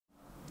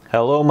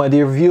Hello my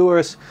dear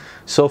viewers,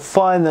 so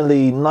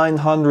finally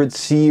 900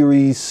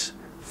 series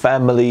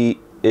family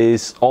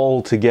is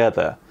all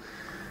together.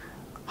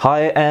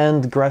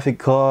 High-end graphic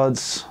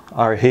cards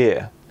are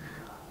here.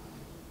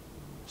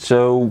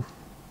 So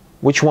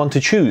which one to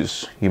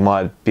choose, you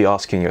might be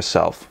asking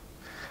yourself.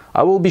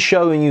 I will be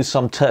showing you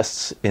some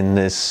tests in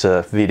this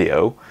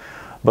video,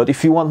 but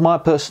if you want my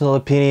personal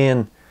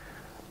opinion,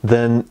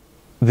 then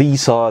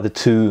these are the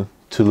two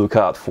to look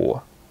out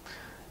for.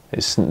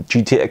 It's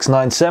GTX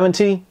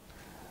 970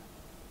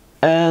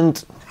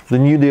 and the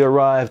newly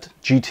arrived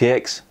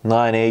GTX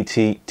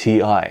 980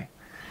 Ti,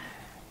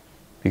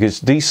 because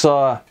these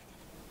are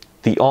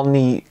the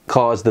only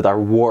cards that are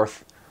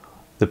worth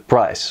the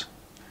price.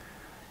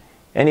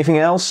 Anything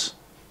else?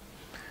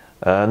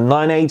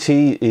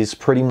 980 is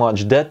pretty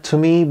much dead to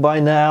me by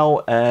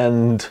now,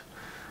 and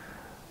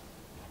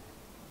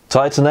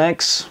Titan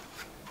X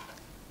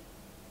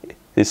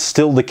is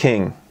still the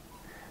king.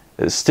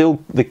 It's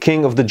still the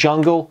king of the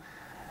jungle,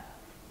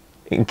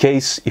 in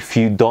case if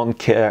you don't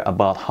care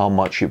about how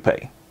much you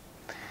pay.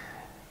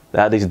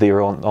 That is their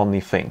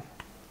only thing.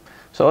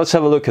 So let's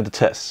have a look at the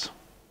tests.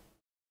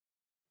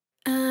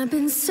 I've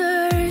been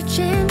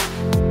searching,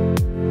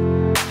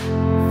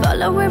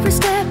 follow every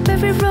step,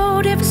 every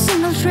road, every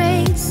single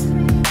trace,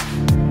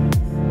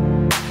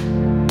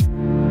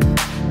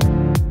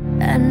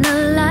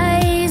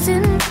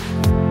 analyzing,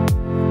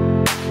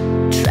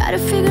 try to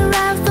figure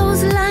out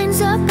those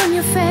lines up on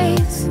your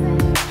face.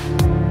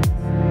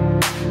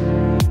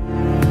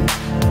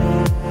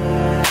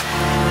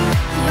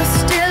 You're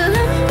still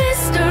a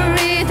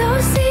mystery,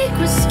 those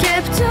secrets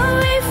kept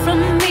away from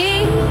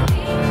me.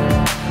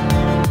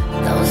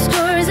 Those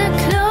doors are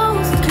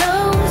closed,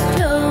 closed,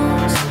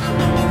 closed.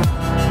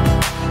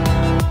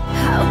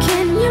 How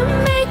can you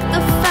make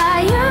the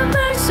fire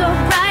burn so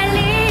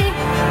brightly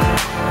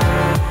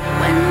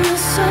when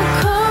you're so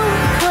cold,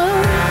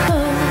 cold,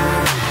 cold?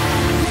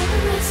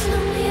 Never as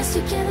lonely as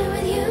together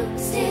with you,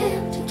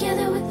 still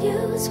together with you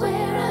is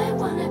where I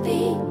wanna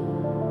be.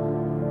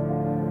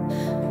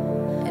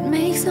 It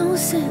makes no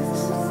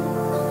sense.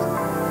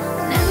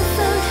 Never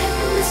felt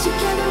happiness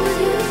together with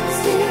you,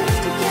 still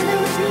together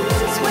with you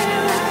is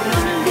where I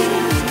wanna be.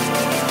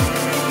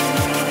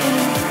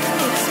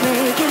 It's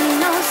making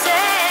no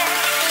sense.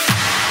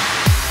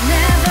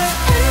 Never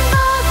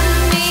involved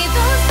me,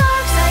 those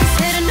dark sides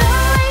hidden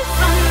away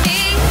from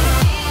me.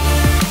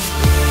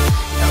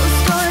 Those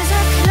doors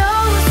are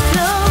closed,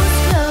 closed,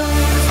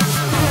 closed.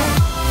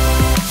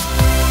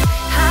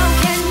 How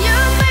can you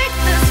make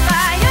this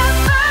fire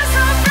burn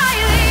so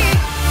brightly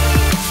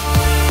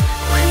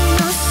when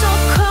you're so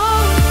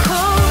cold,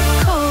 cold,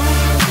 cold?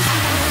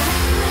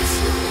 As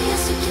lonely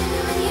as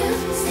together with you,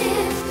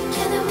 still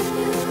together with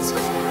you is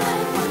where I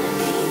wanna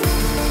be.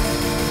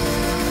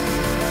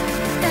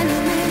 Then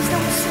it makes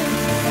no sense.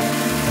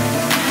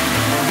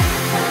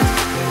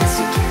 As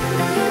together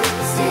with you,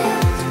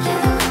 still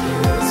together with you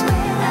is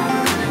where I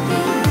wanna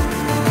be.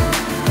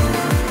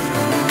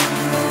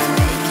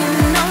 Making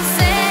no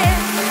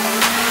sense.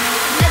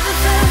 Never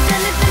felt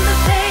anything but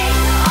pain.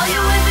 All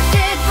you ever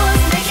did was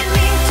making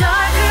me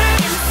darker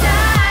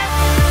inside.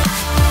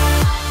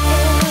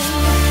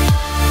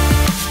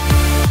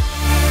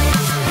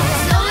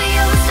 Slowly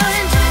I was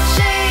starting to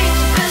change,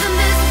 building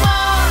this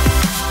wall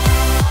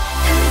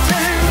and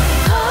turn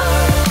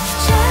cold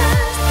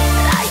just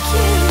like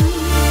you.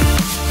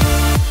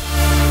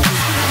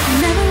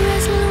 Never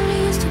as lonely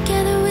as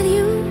together with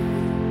you.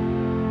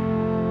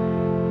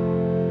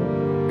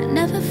 I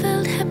never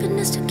felt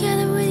happiness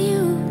together with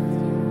you.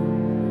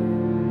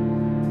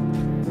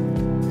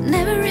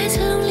 Never